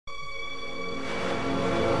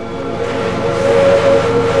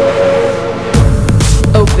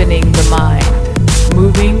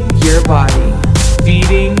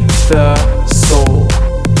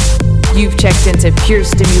checked into Pure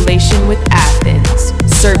Stimulation with Athens,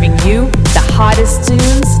 serving you the hottest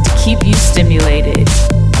tunes to keep you stimulated.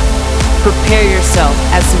 Prepare yourself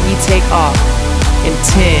as we take off in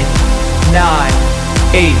 10, 9,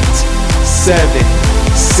 8, 7,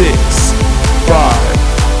 6, 5,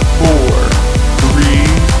 4, 3,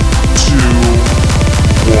 2,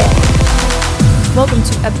 1. Welcome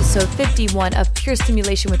to episode 51 of Pure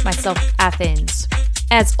Stimulation with myself, Athens.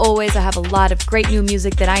 As always, I have a lot of great new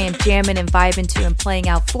music that I am jamming and vibing to and playing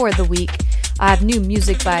out for the week. I have new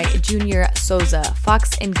music by Junior Souza,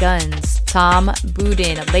 Fox and Guns, Tom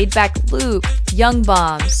Budin, Laidback Luke, Young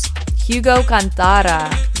Bombs, Hugo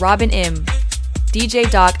Cantara, Robin M,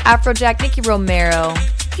 DJ Doc, Afrojack, Nicky Romero,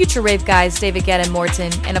 Future Rave Guys, David Guetta and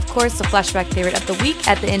Morton, and of course the flashback favorite of the week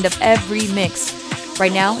at the end of every mix.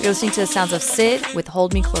 Right now, you're listening to the sounds of Sid with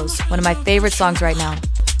Hold Me Close, one of my favorite songs right now.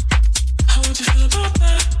 How would you feel about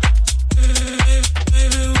that?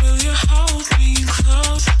 Baby, will you hold me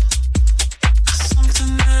close?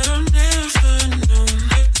 Something that I've never known.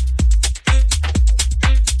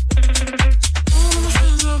 All of my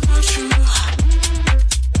feelings about you.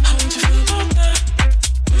 How would you feel about that?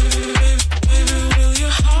 Baby, will you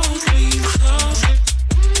hold me close?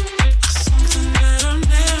 Something that I've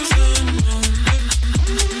never known.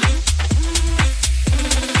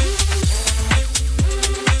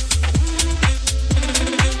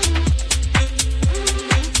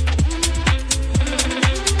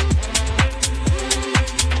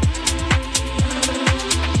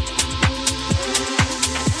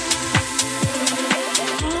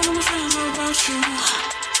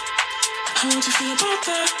 How would you feel about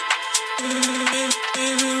that?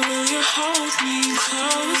 Baby, will you hold me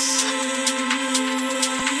close?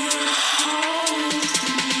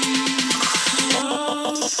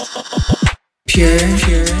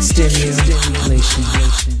 Pure stimulation.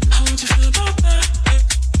 How would you feel about that?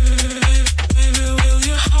 Baby, will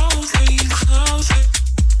you hold me close?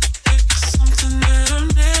 Something that I've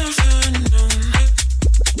never known.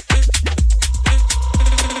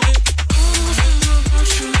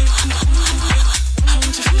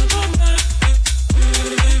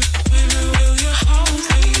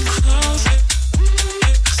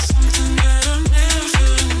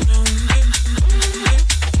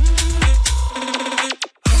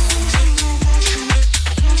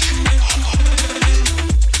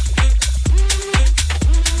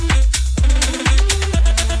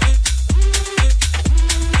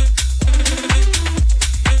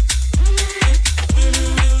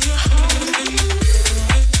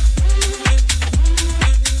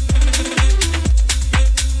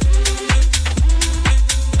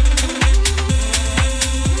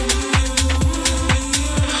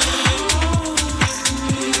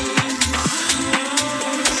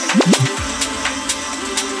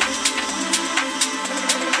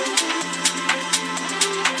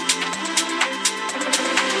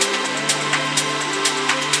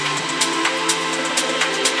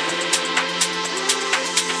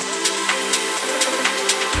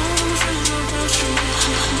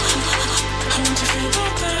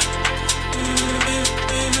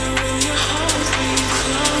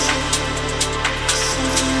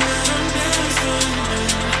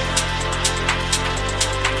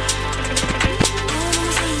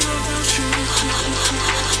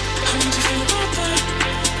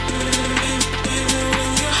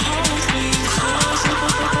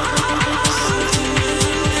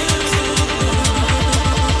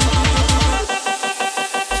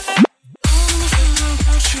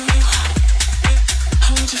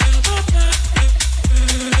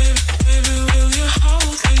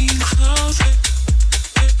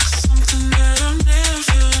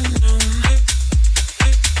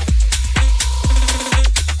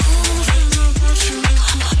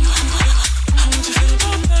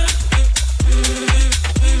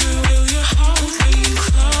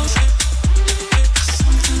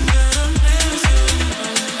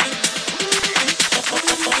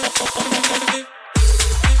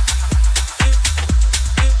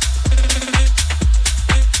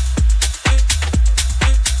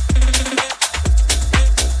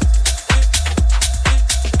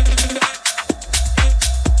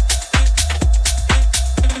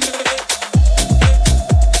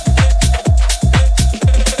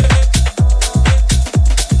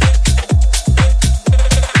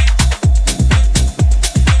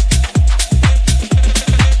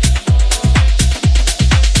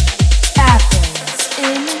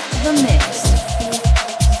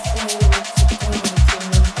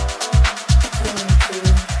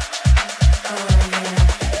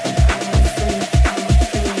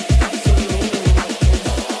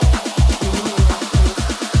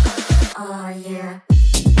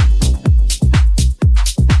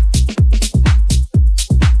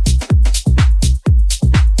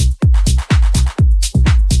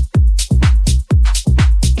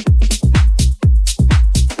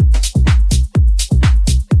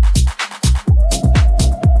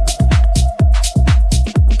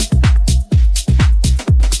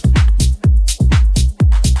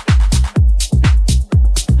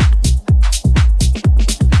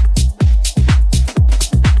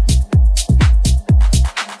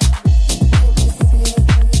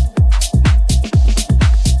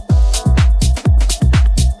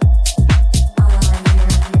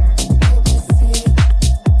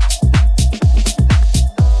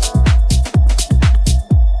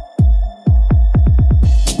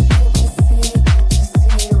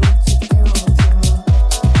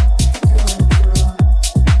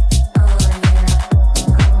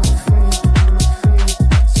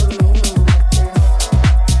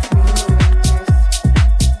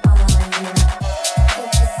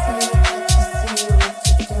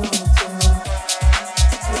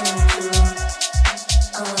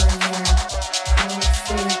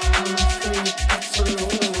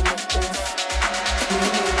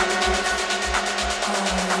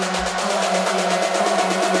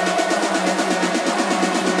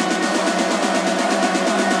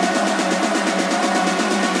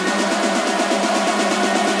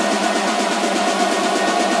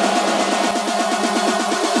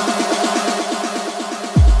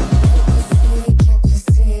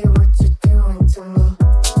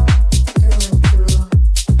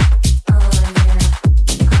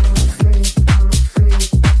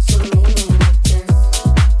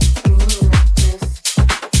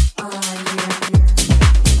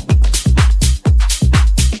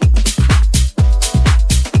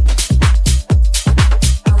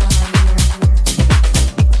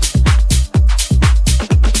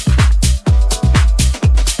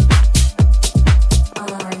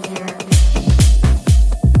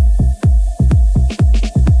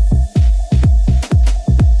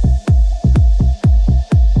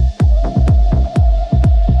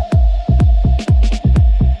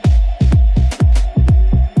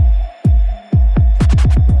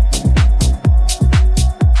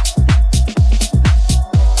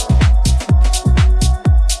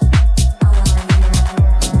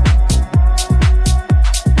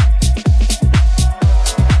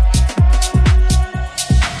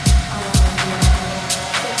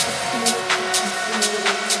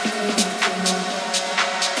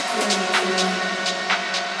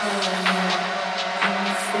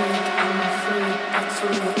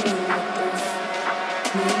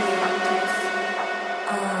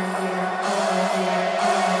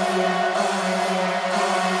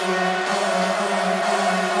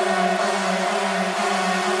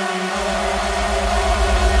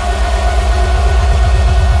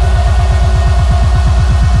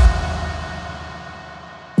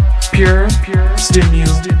 Pure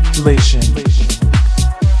stimulation.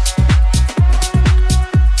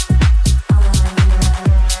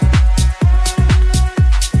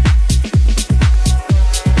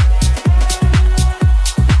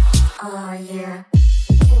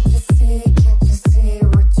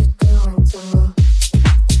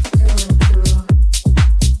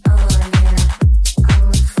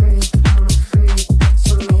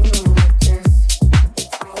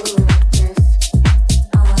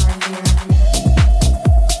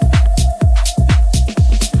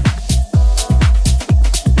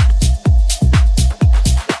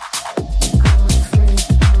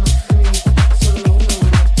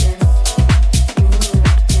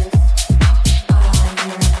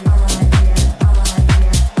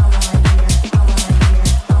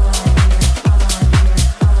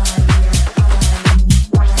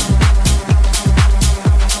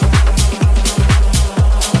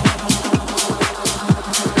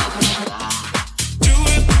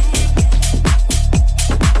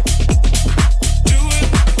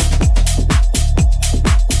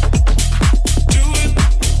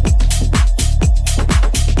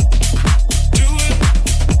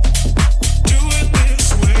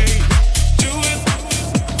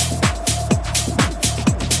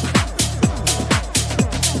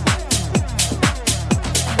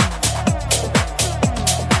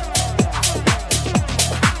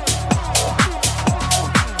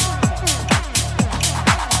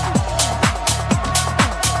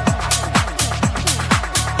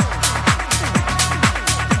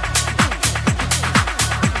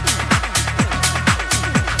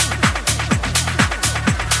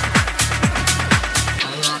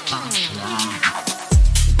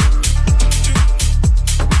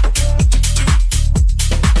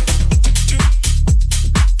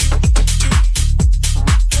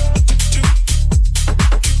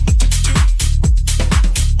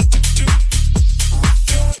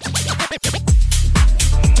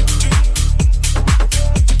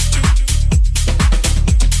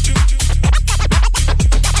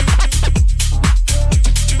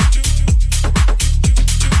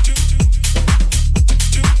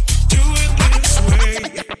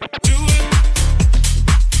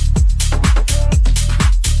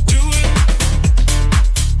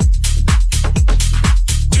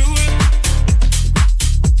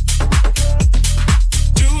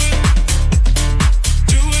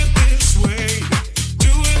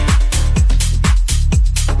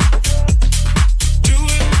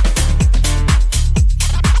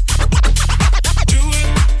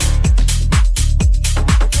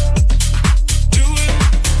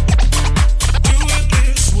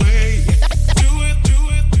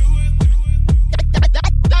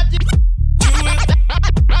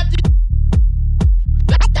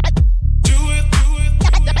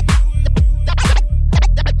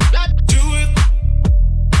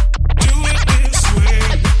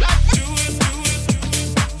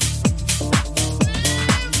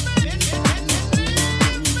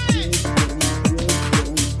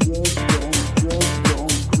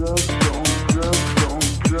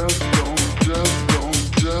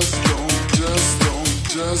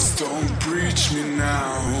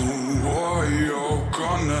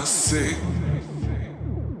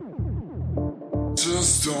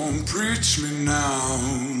 Just don't preach me now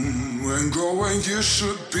when going you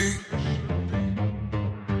should be.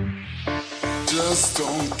 Just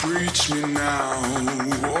don't preach me now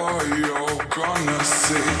what you're gonna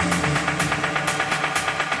say.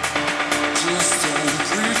 Just don't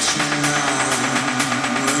preach me now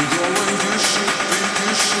when going you should be.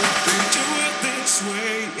 Do it this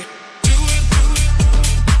way.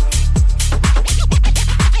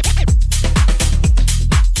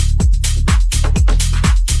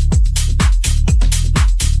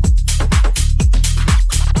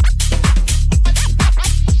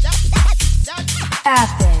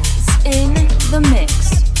 Athens in the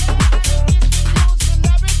mix.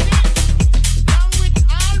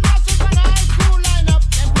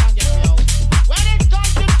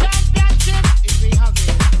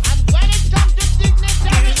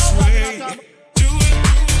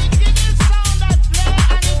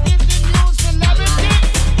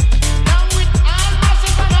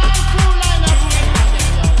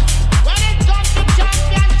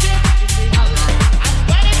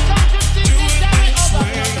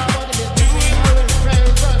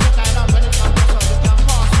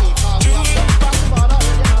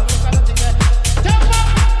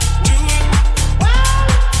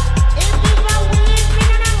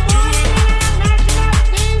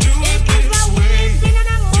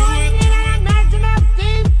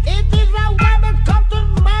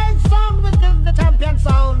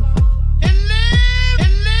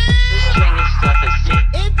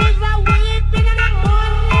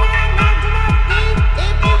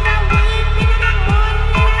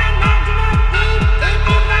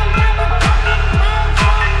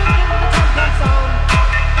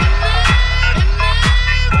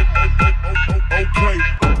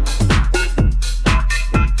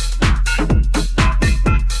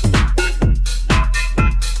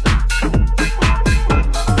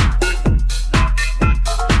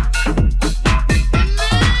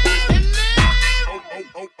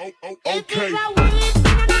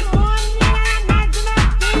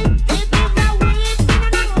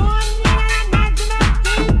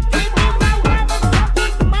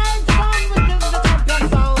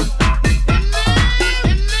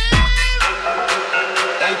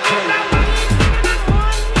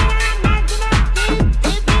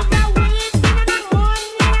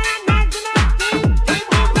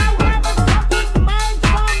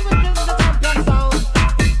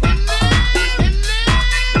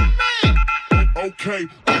 Okay.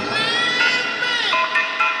 That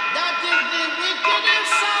is the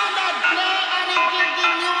wickedest sound that play and it gives the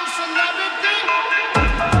news and everything.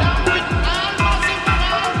 Now with all massive and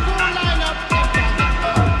all cool lineup,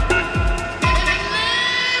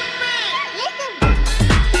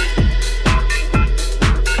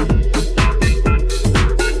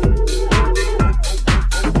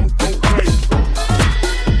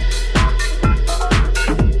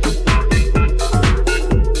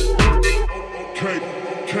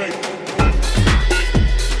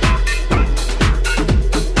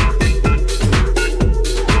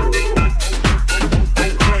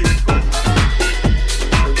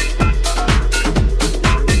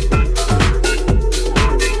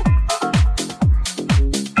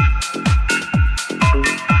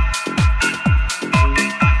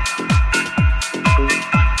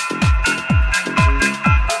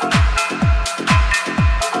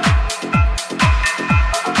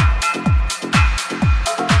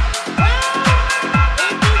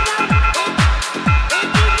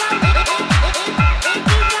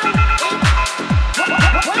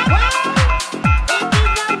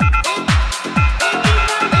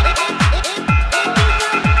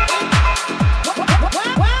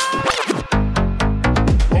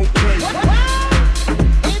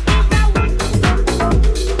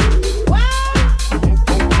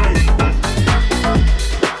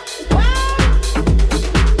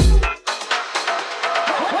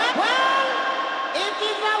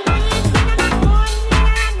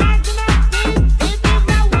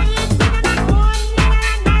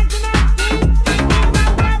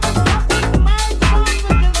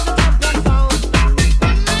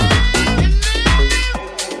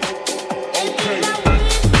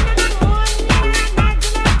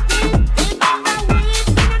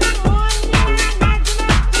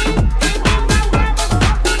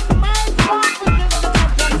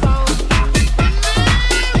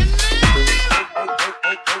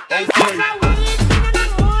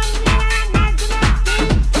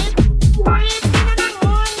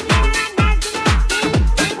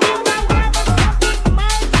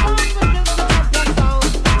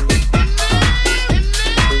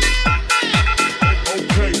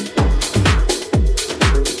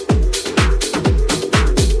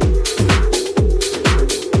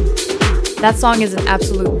 That song is an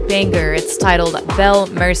absolute banger. It's titled Belle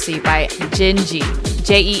Mercy by Jengi.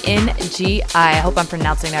 Jengi. I hope I'm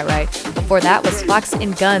pronouncing that right. Before that was Fox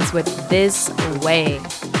and Guns with This Way.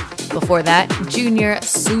 Before that, Junior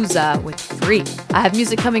Souza with Free. I have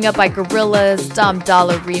music coming up by Gorillaz, Dom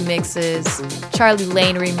Dollar remixes, Charlie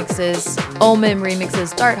Lane remixes, Omen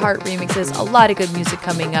remixes, Dart Heart remixes, a lot of good music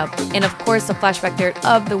coming up. And of course, the flashback lyric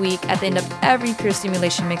of the week at the end of every Pure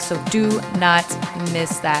Stimulation mix, so do not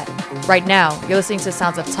miss that. Right now, you're listening to the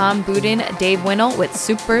sounds of Tom Budin, Dave Winnell with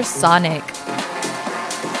Supersonic.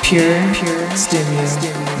 Pure Stimulation.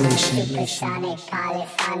 Supersonic,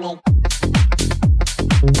 polyphonic.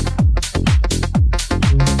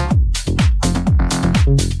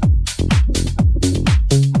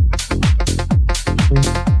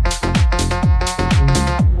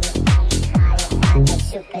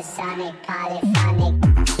 Supersonic, polyphonic.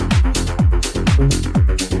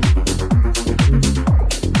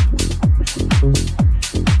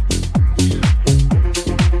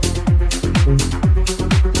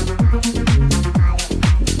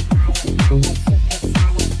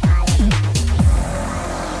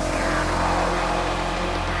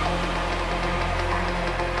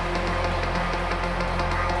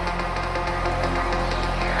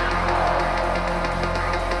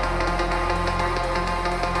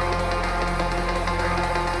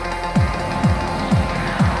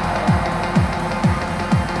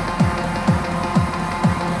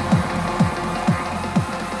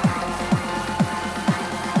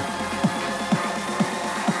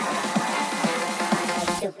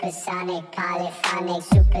 Supersonic, polyphonic,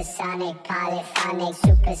 supersonic, polyphonic,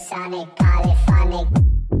 supersonic, polyphonic.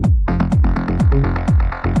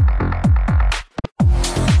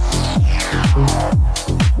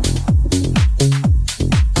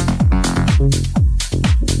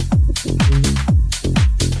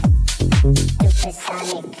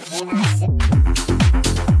 Supersonic, when I say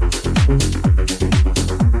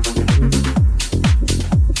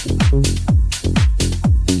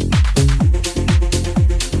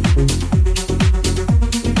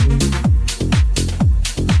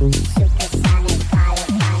supersonic, polyphonic.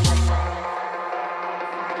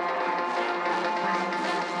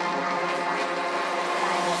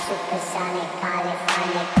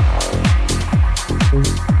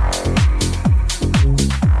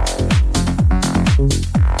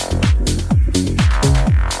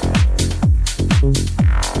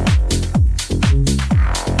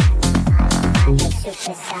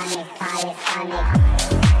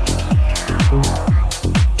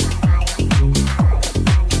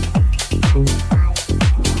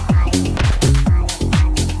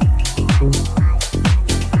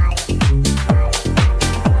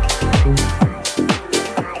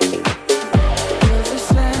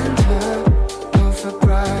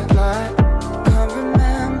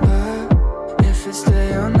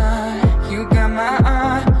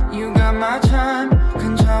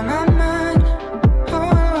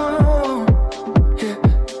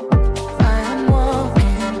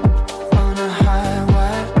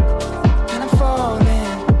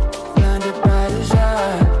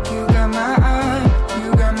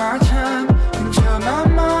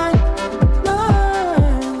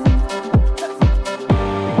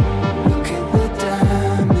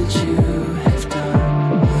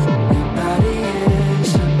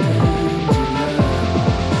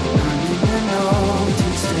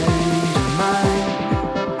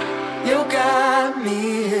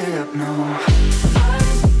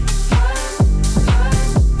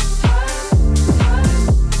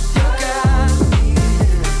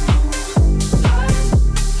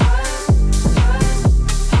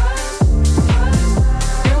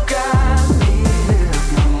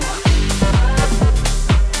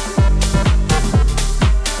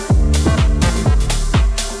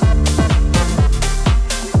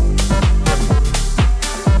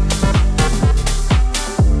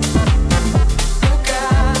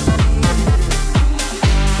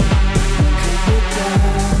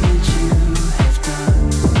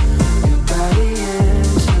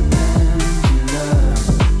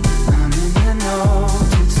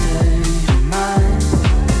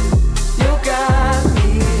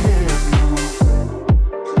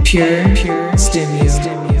 Pure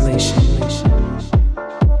stimulation.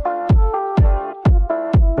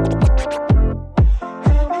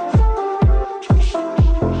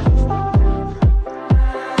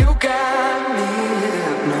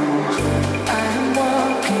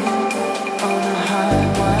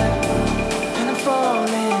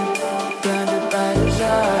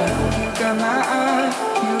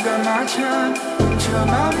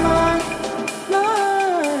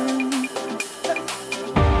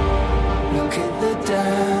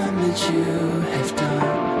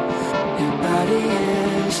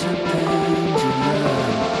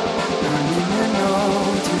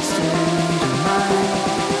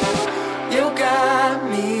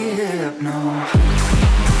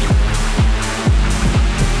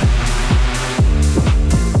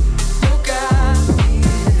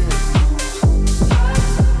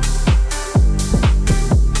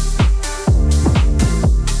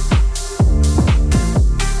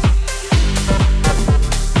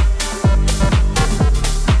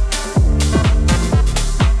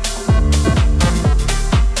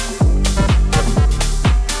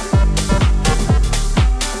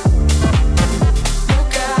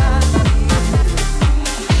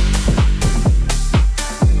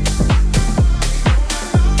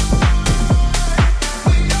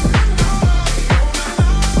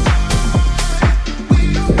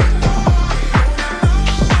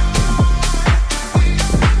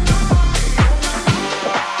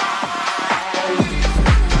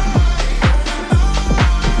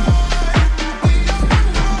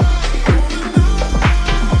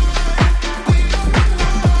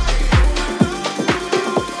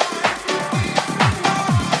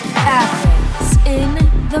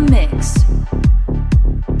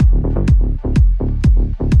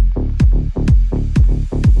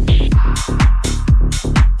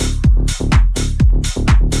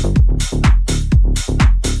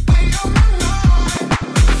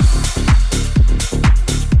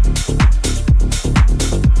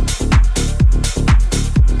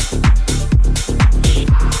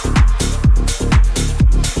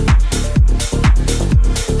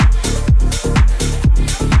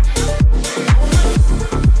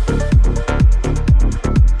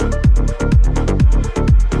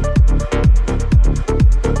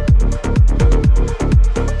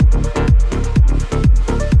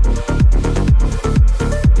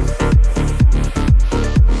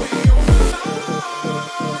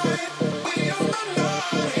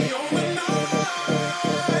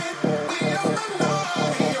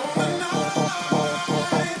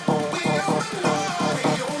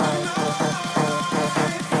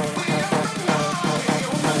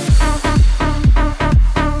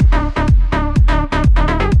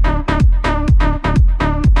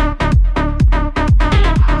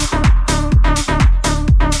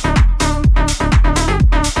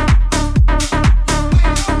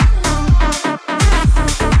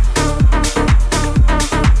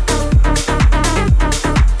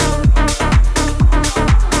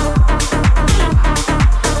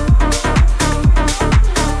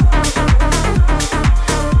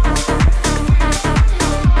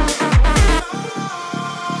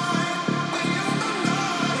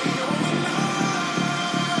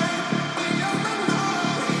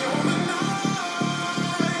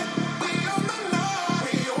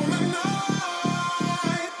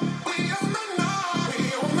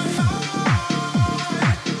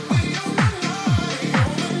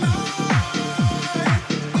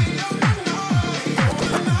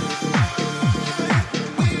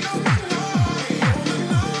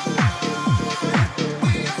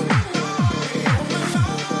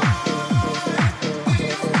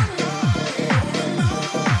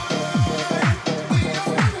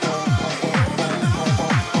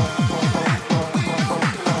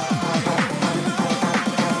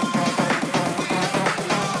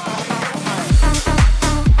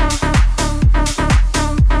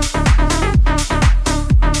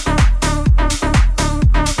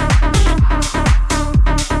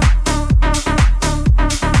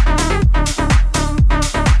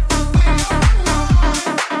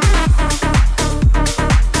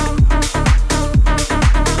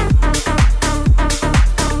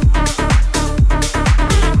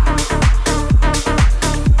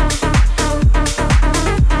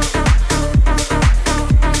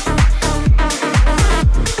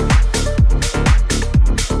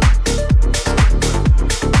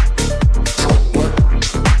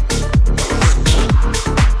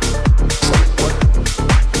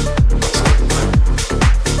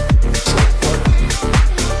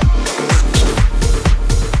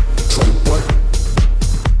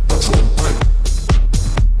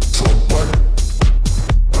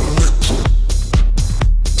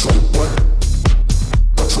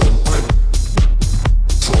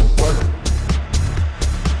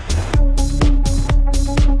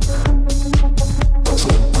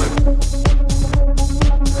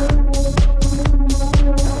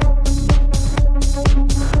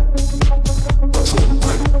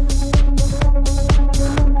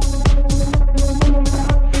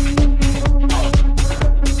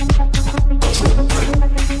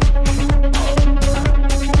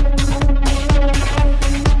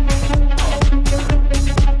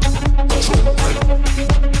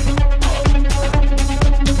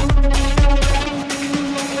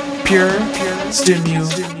 Pure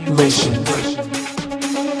stimulation.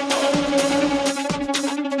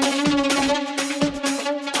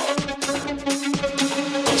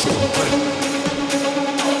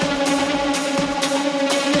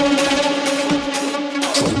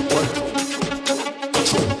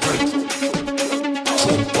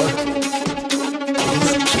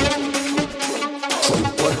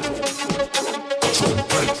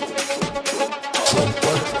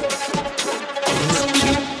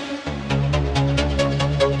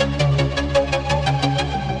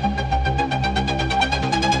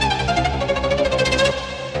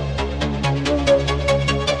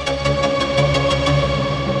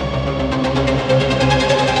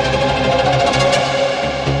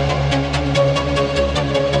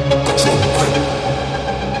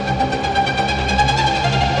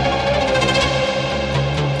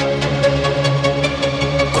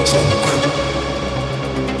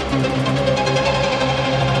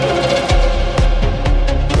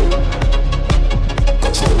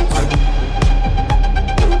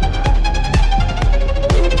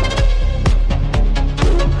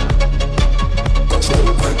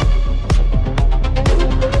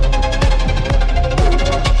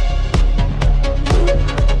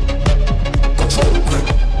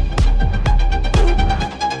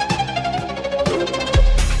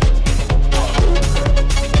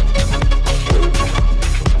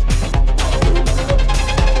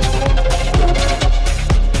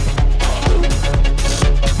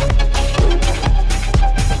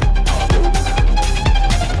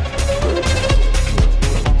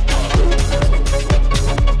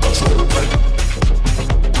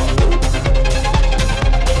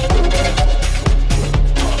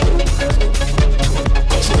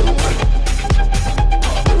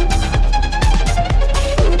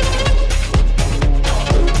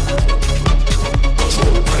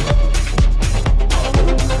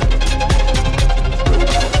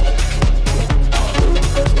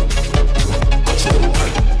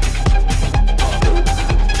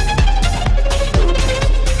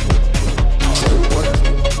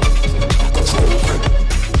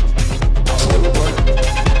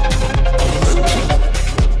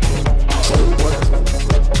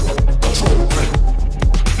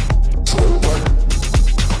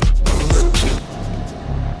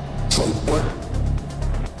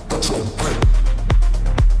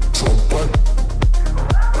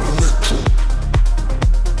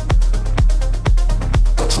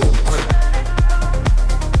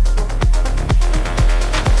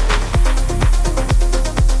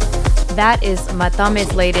 That is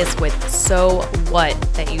Matame's latest with So What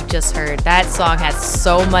that you just heard. That song has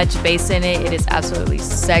so much bass in it. It is absolutely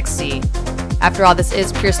sexy. After all, this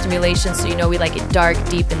is Pure Stimulation, so you know we like it dark,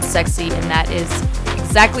 deep, and sexy, and that is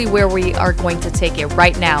exactly where we are going to take it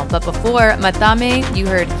right now. But before Matame, you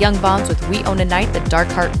heard Young Bombs with We Own a Night, the Dark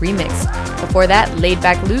Heart remix. Before that, Laid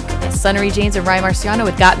Back Luke, Sunnery James, and Ryan Marciano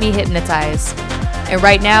with Got Me Hypnotized. And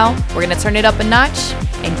right now, we're going to turn it up a notch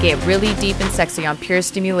and get really deep and sexy on Pure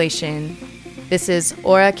Stimulation. This is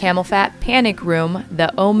Aura Camel Fat Panic Room,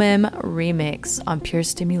 the OMM remix on Pure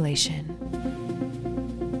Stimulation.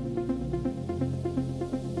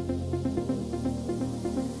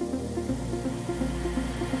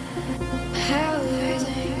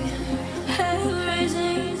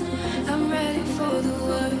 I'm ready for the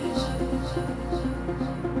worst.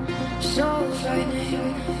 So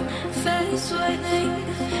frightening, face whitening,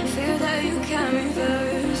 fear that you can't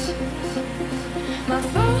reverse. My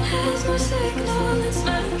phone has no signal, it's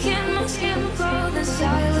making my skin crawl. The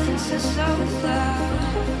silence is so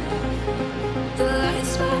loud. The lights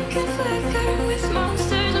spark and flicker with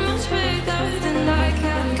monsters much bigger than I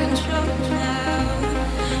can control now.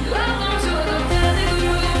 Welcome to the panic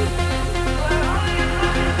room, where all you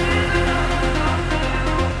have to do is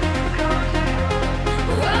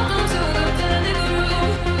welcome to the panic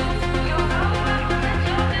room. You know I'm gonna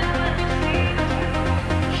jump in when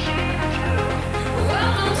you see the truth.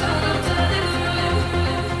 Welcome to the panic room,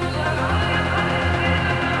 where all you have to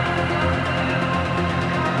do is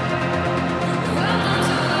welcome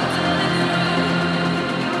to the panic room.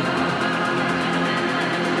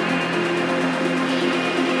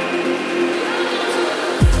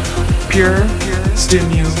 Pure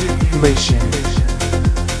stimulation.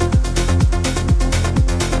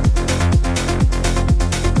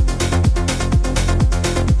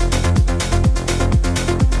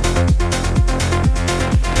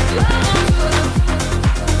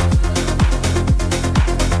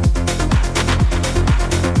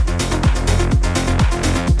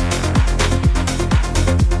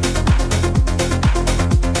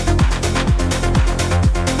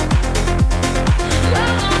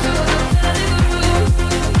 Welcome to the panic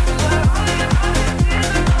room.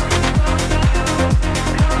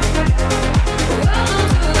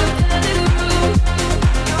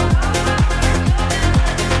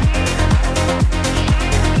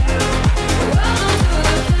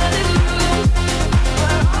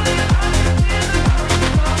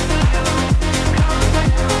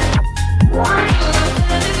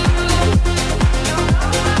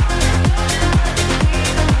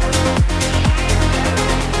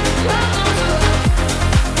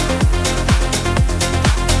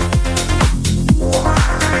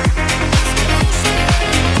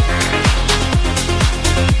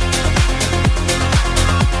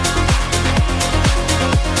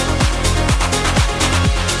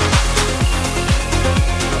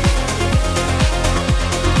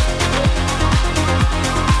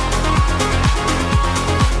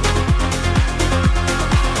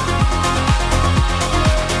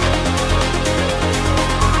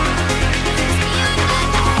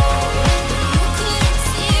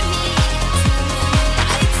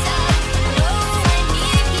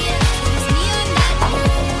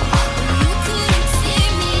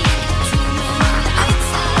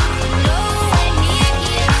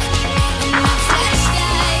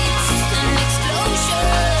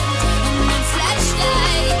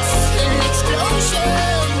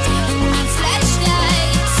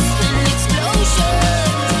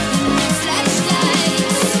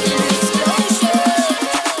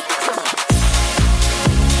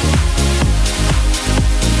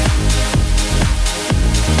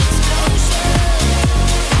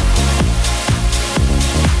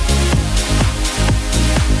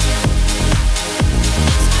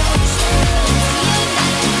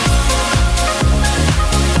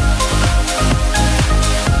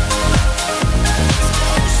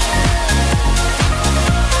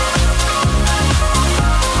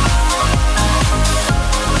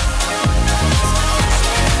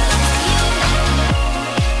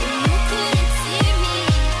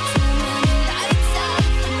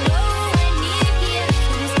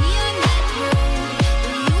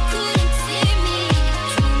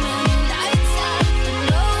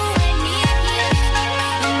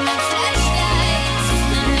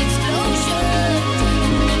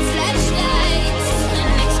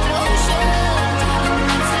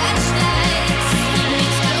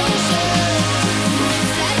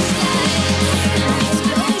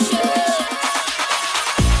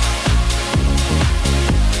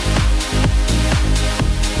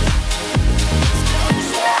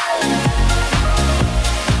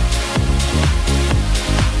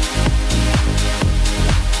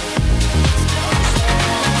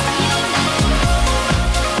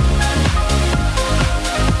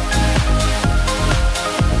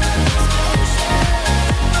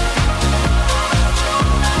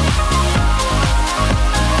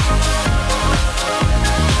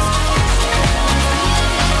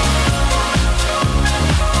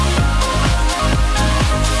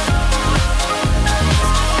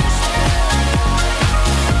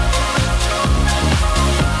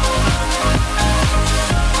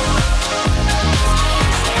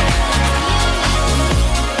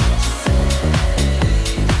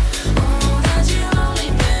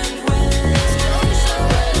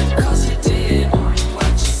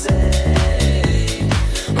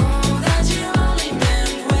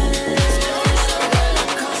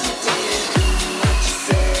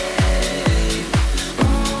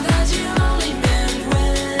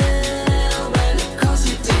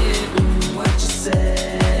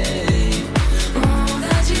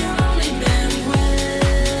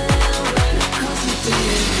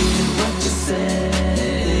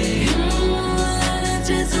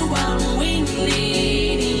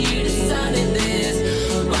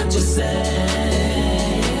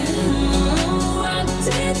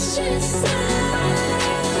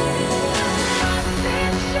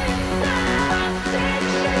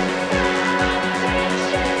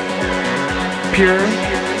 Pure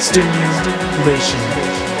stimulation. What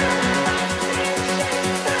you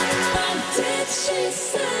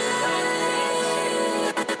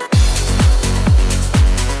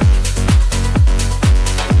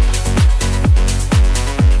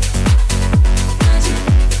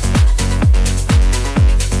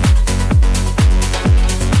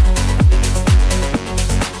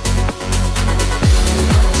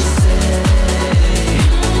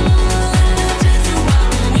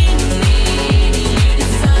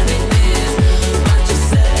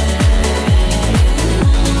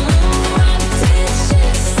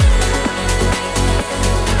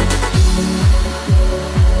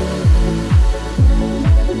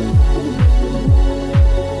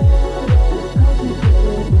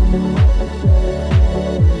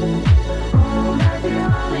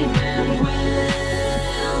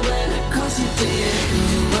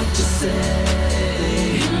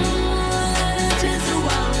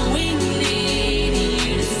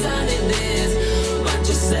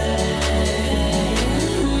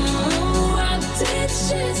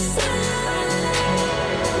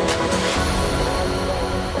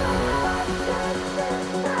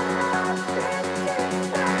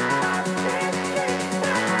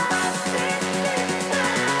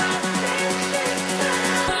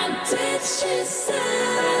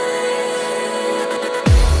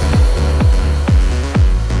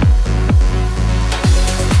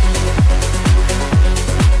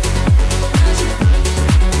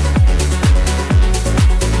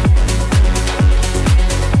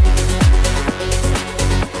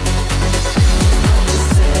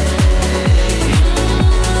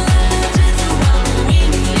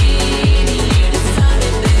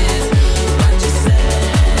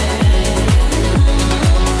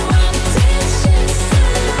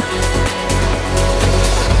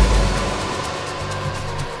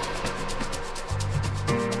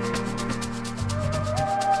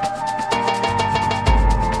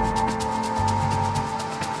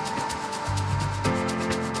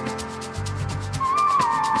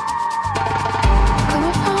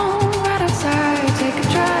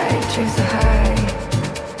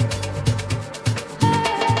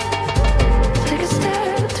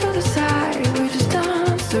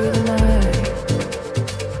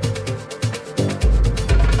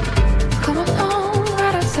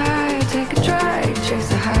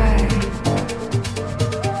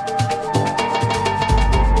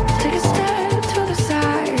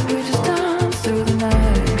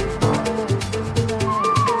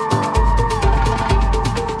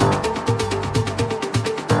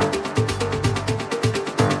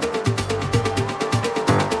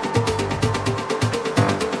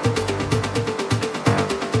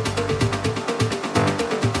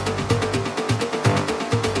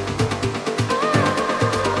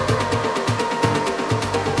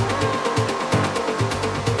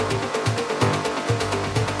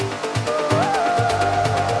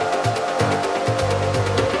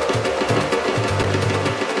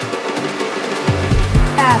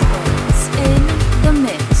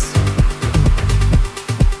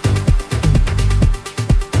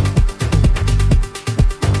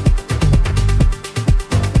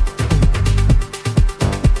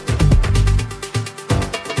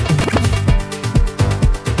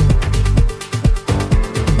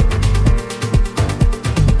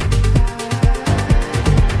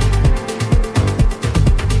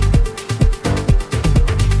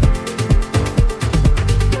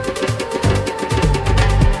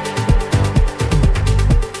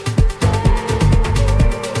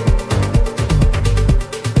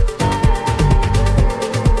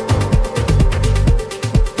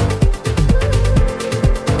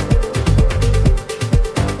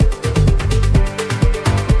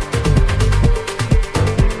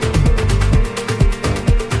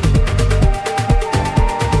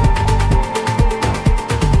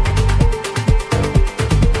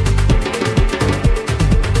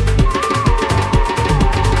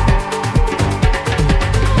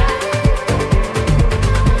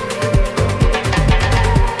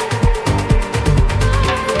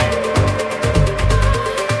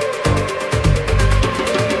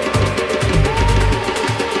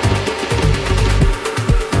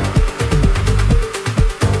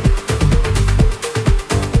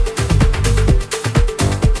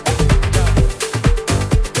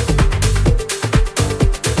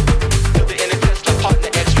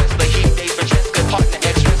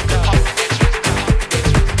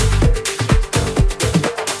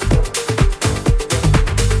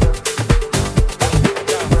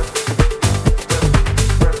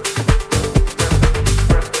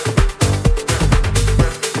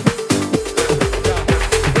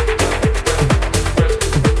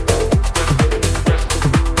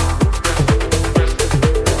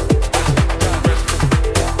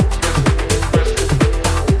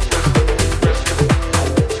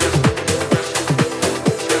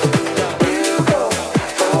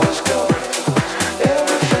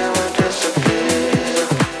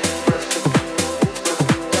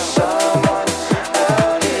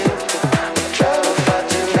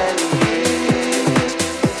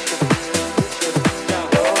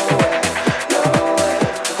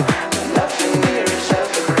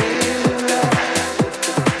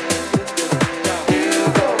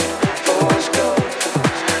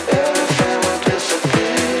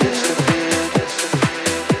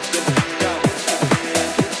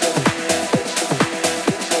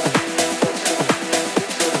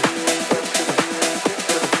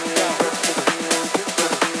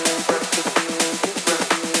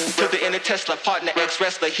Tesla, partner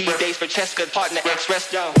ex-wrestler. He dates Francesca, partner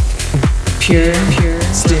ex-wrestler. Pure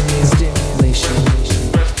stimulation.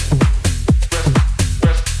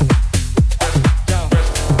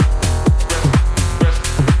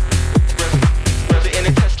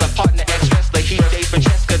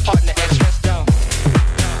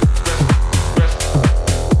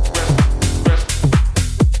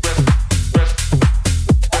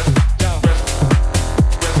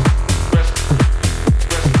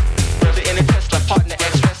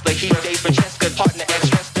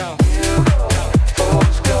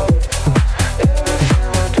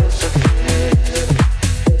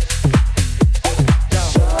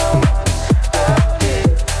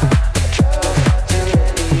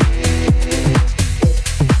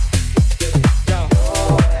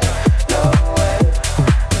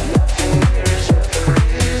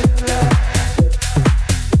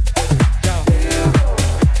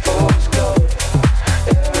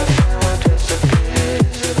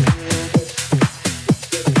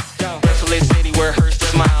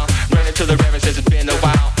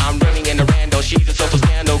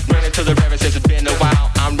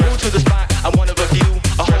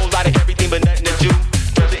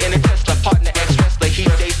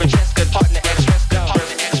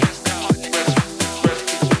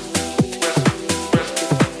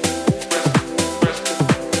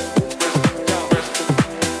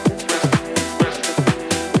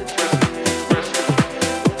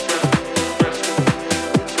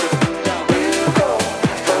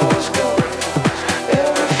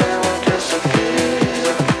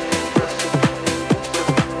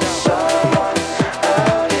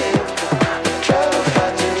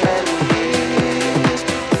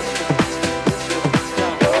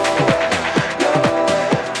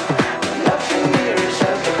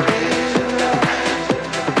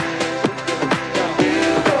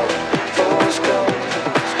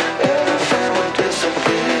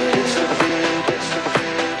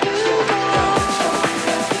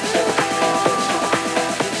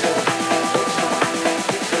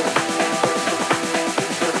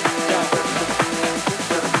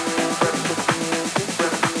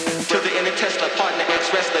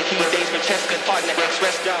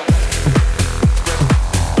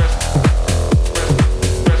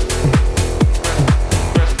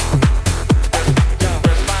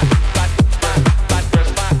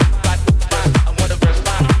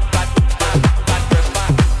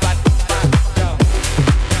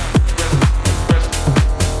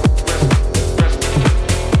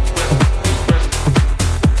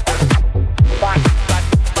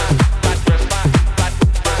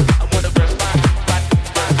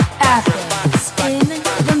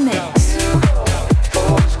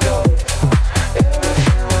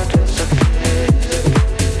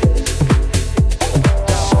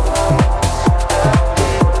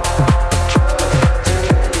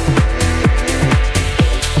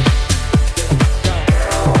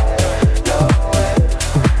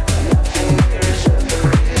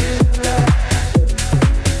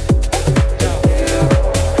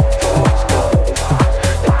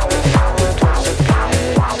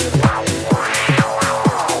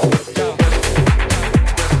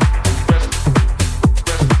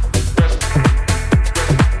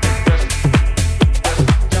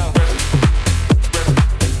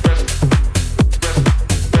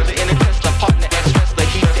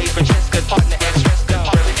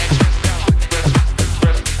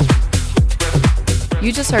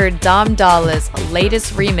 You just heard Dom Dolla's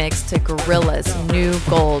latest remix to Gorilla's New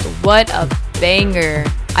Gold. What a banger.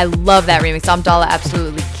 I love that remix. Dom Dolla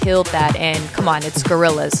absolutely killed that, and come on, it's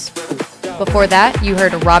Gorillaz. Before that, you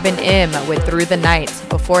heard Robin M with Through the Night.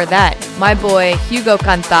 Before that, my boy Hugo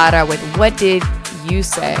Cantara with What Did You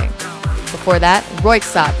Say? Before that,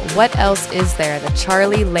 Roixop, What Else Is There? The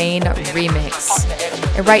Charlie Lane remix.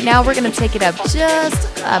 And right now, we're going to take it up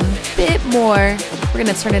just a bit more. We're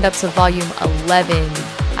going to turn it up to volume 11.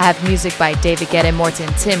 I have music by David Guetta,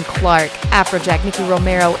 Morton, Tim Clark, Afrojack, Nicky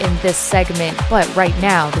Romero in this segment. But right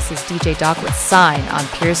now, this is DJ Doc with Sign on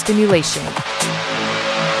Pure Stimulation.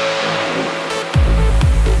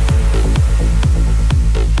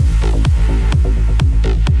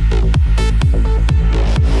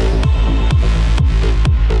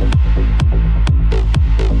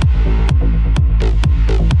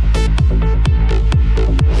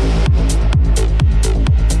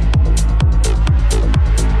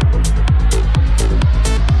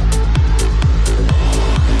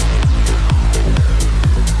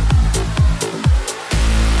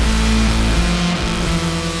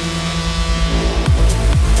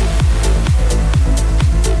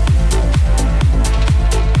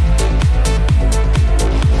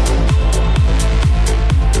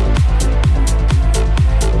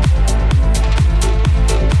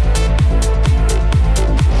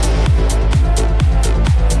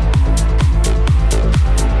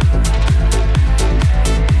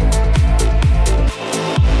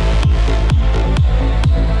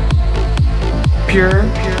 Pure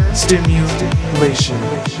stimulation.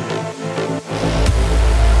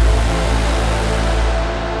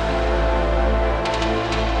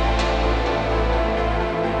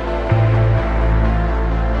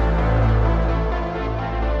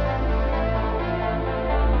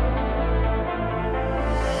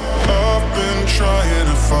 I've been trying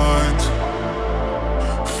to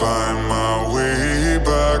find my way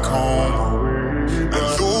back home.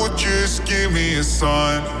 And Lord, just give me a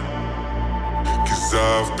sign. 'Cause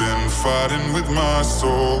I've been fighting with my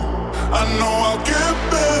soul. I know I'll get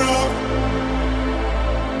better.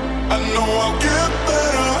 I know I'll get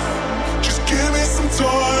better. Just give me some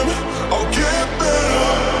time. I'll get better.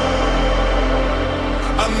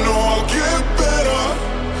 I know I'll get better.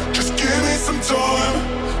 Just give me some time.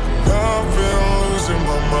 I've been losing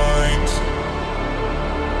my mind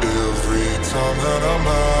every time that I'm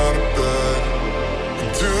out of bed. And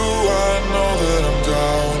do I know that I'm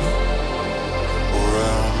down, or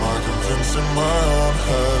am I convinced in my own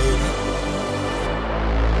head?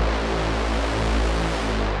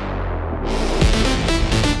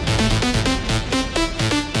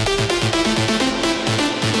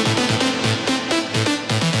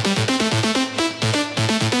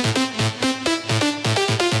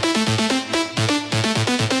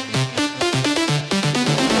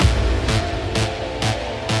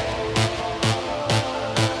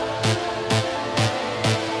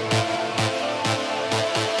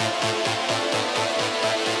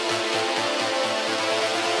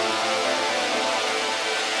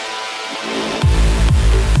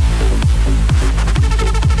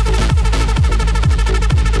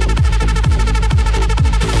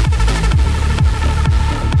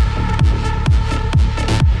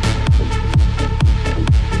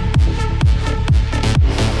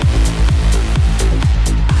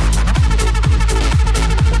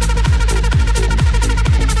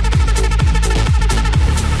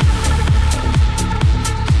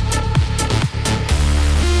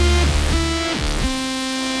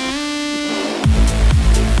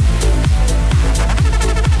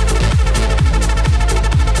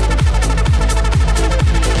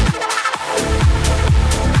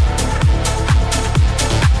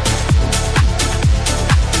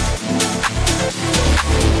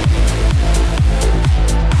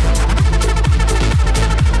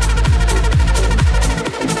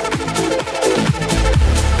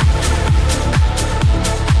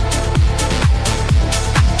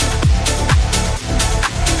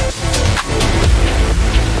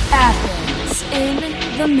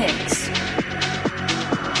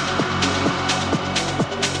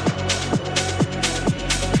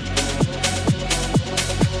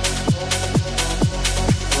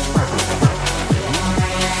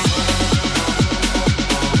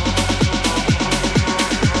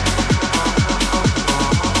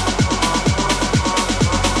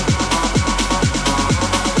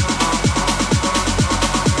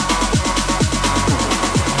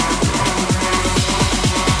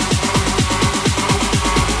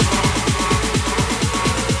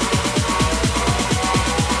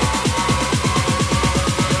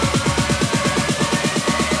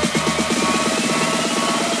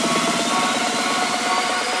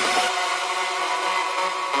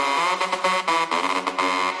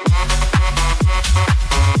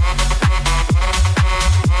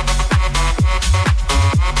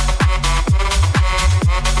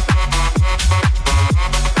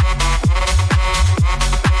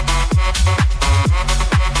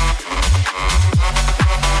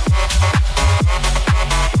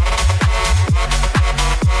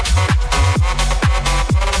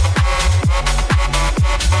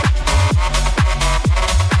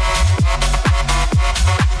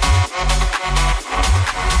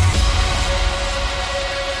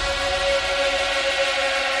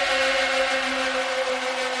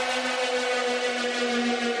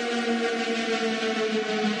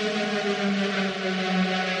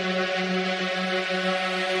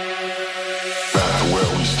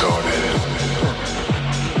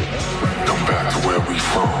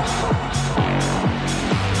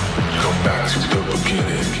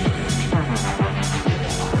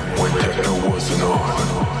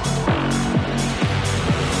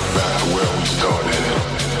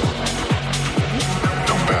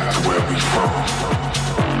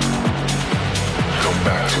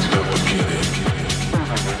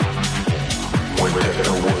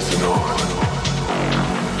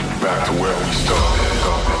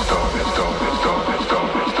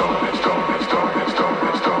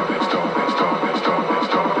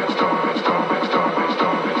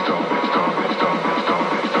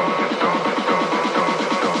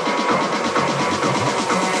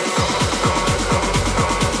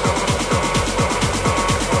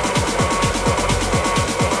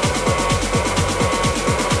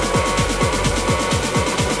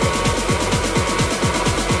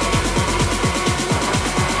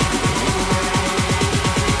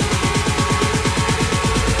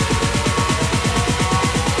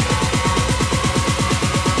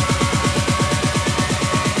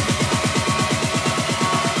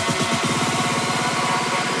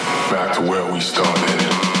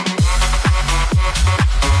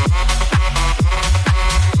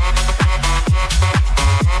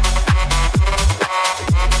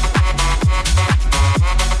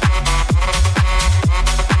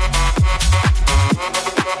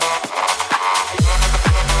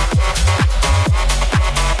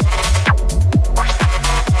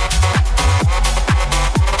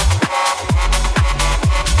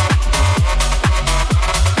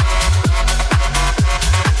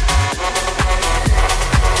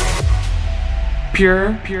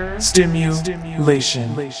 Pure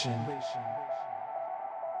stimulation.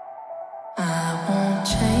 I won't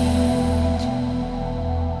change.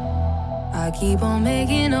 I keep on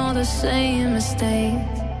making all the same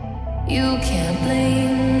mistakes. You can't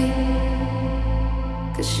blame me,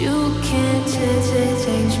 'cause you can't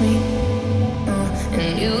change me.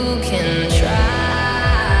 And you can try,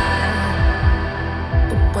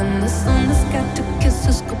 but when the sun has got to kiss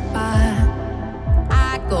us goodbye,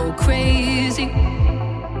 I go crazy,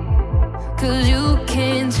 'cause you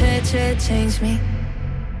can't change me.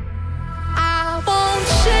 I won't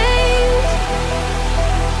change.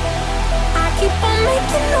 I keep on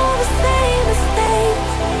making all the same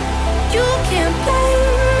mistakes. You can't blame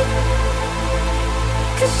me,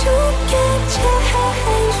 'cause you can't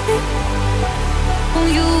change me. Well,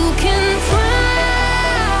 you can try,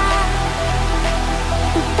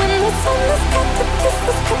 but when the sun has got to kiss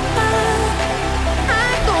us goodbye,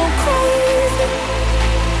 I go crazy,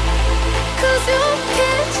 'cause you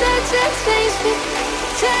can't change me.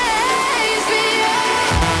 Change me,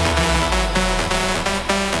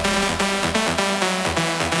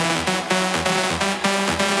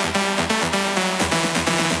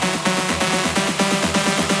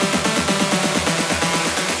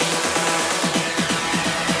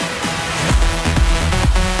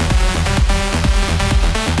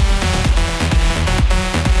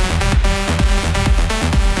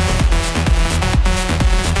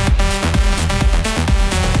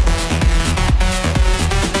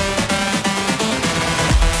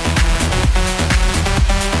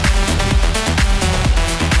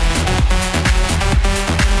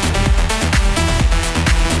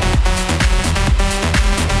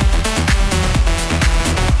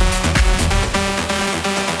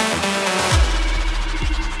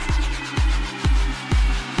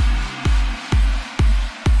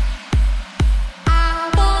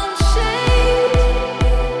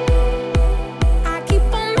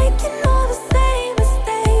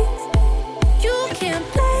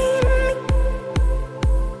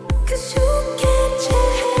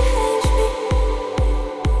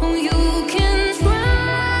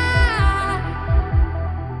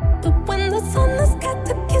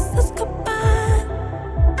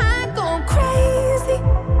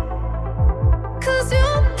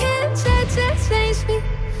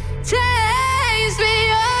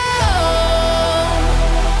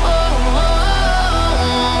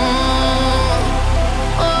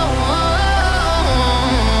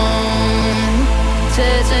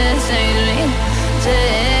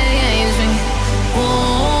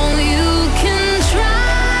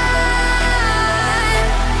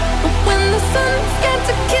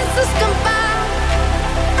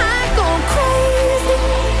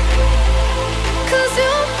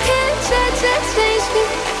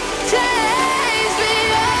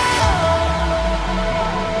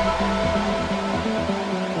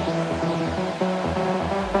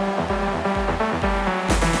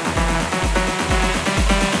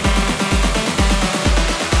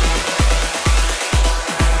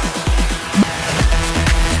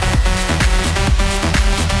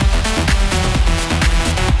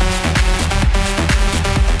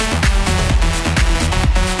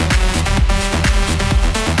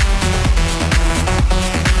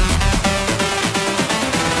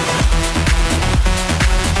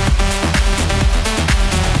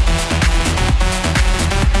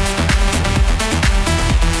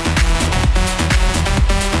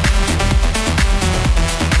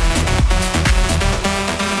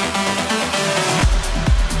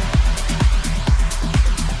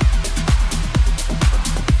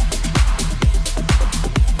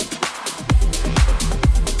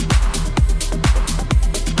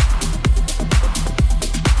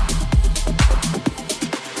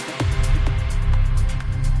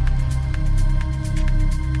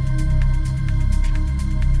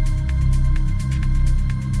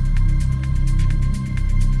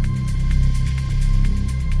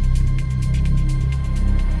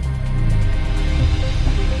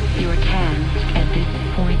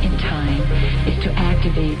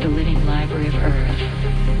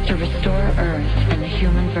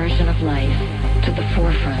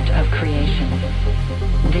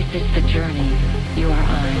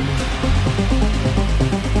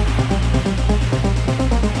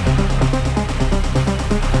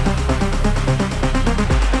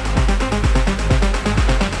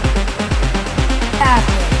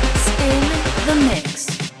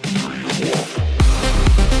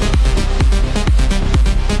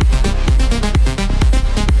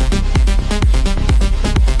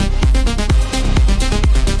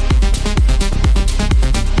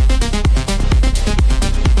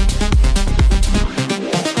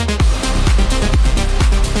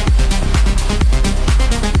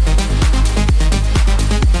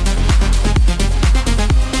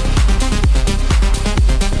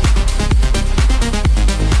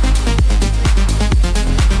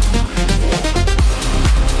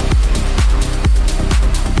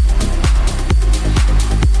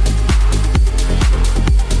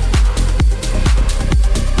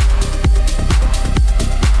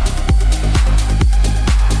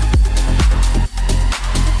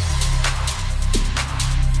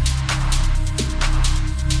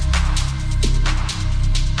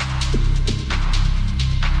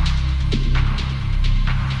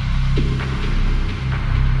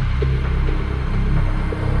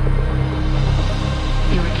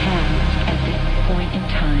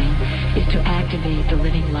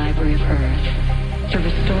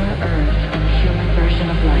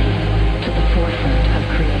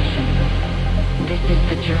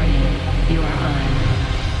 journey you are on.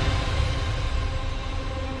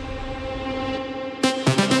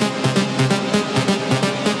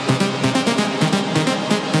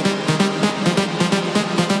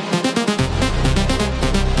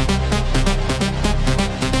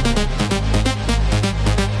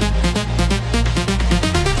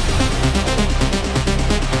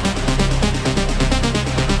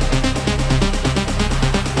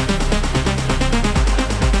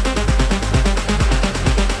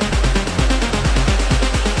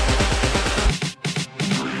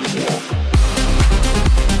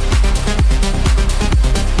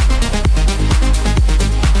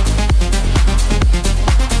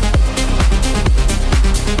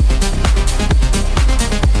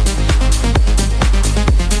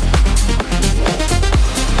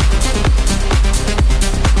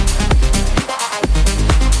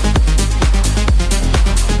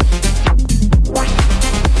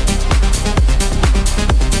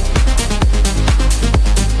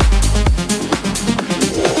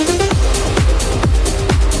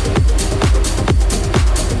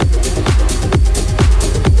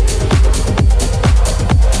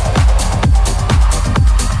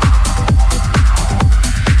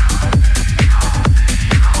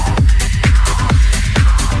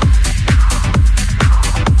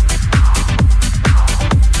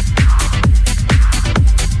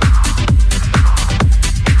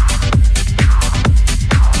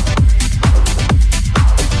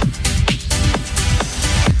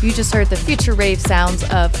 You just heard the future rave sounds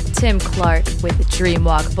of Tim Clark with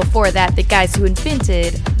Dreamwalk. Before that, the guys who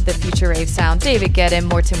invented the future rave sound, David Guetta,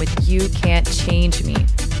 Morton with You Can't Change Me.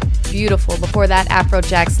 Beautiful. Before that,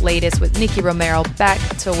 Afrojack's latest with Nicky Romero, Back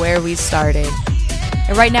to Where We Started.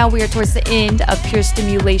 And right now we are towards the end of Pure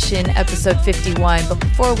Stimulation episode 51. But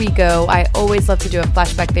before we go, I always love to do a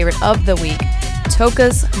flashback favorite of the week,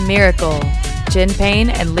 Toka's Miracle, Jen Payne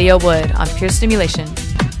and Leo Wood on Pure Stimulation.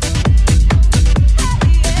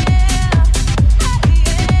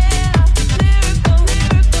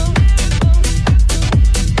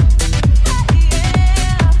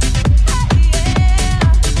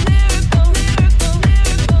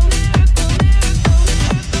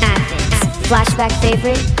 Flashback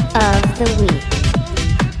favorite of the week.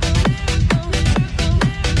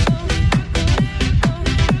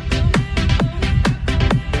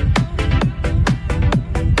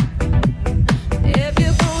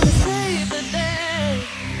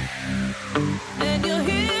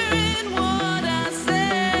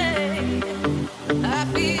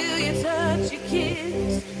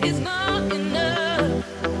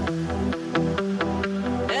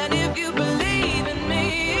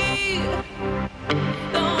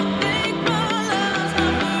 Don't think my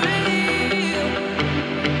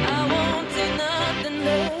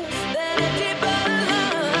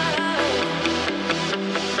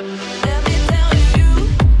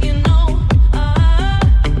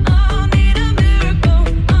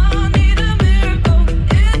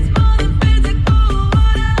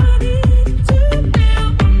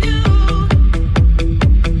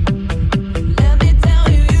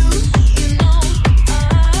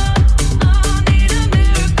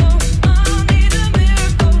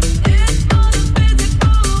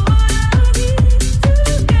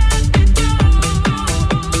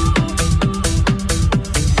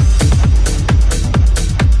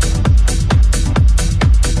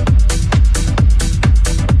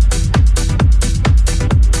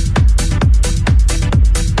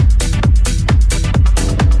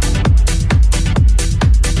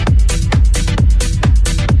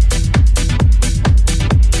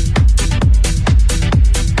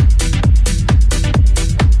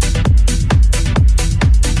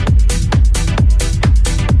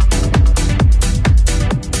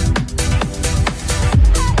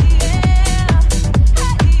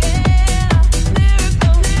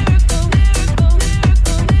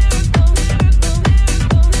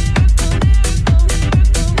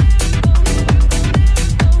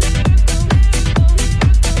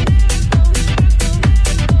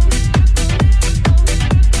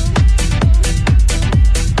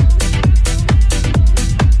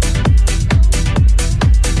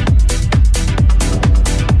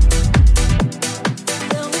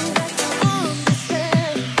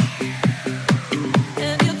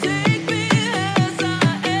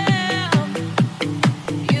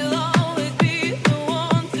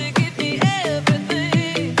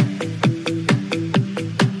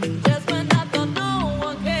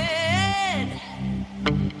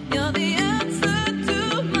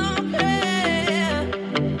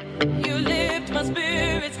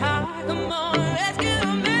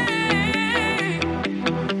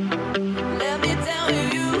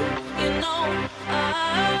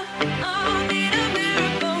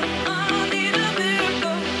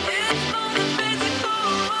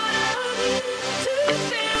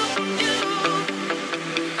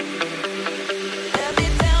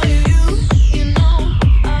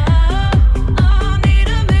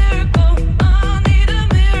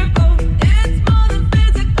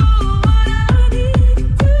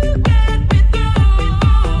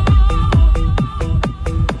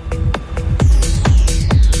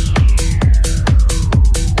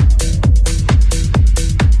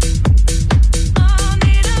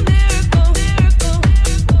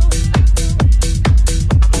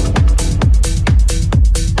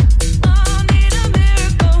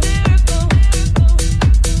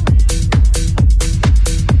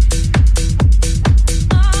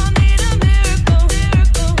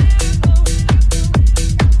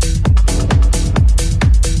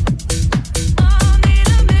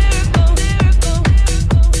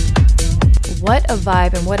a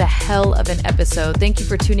vibe and what a hell of an episode. Thank you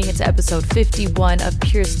for tuning into episode 51 of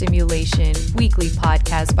Pure Stimulation, weekly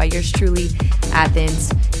podcast by yours truly,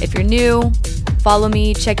 Athens. If you're new, follow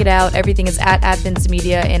me, check it out. Everything is at Athens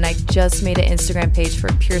Media, and I just made an Instagram page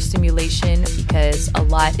for Pure Stimulation because a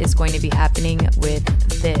lot is going to be happening with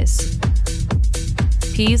this.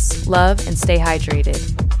 Peace, love, and stay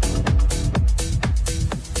hydrated.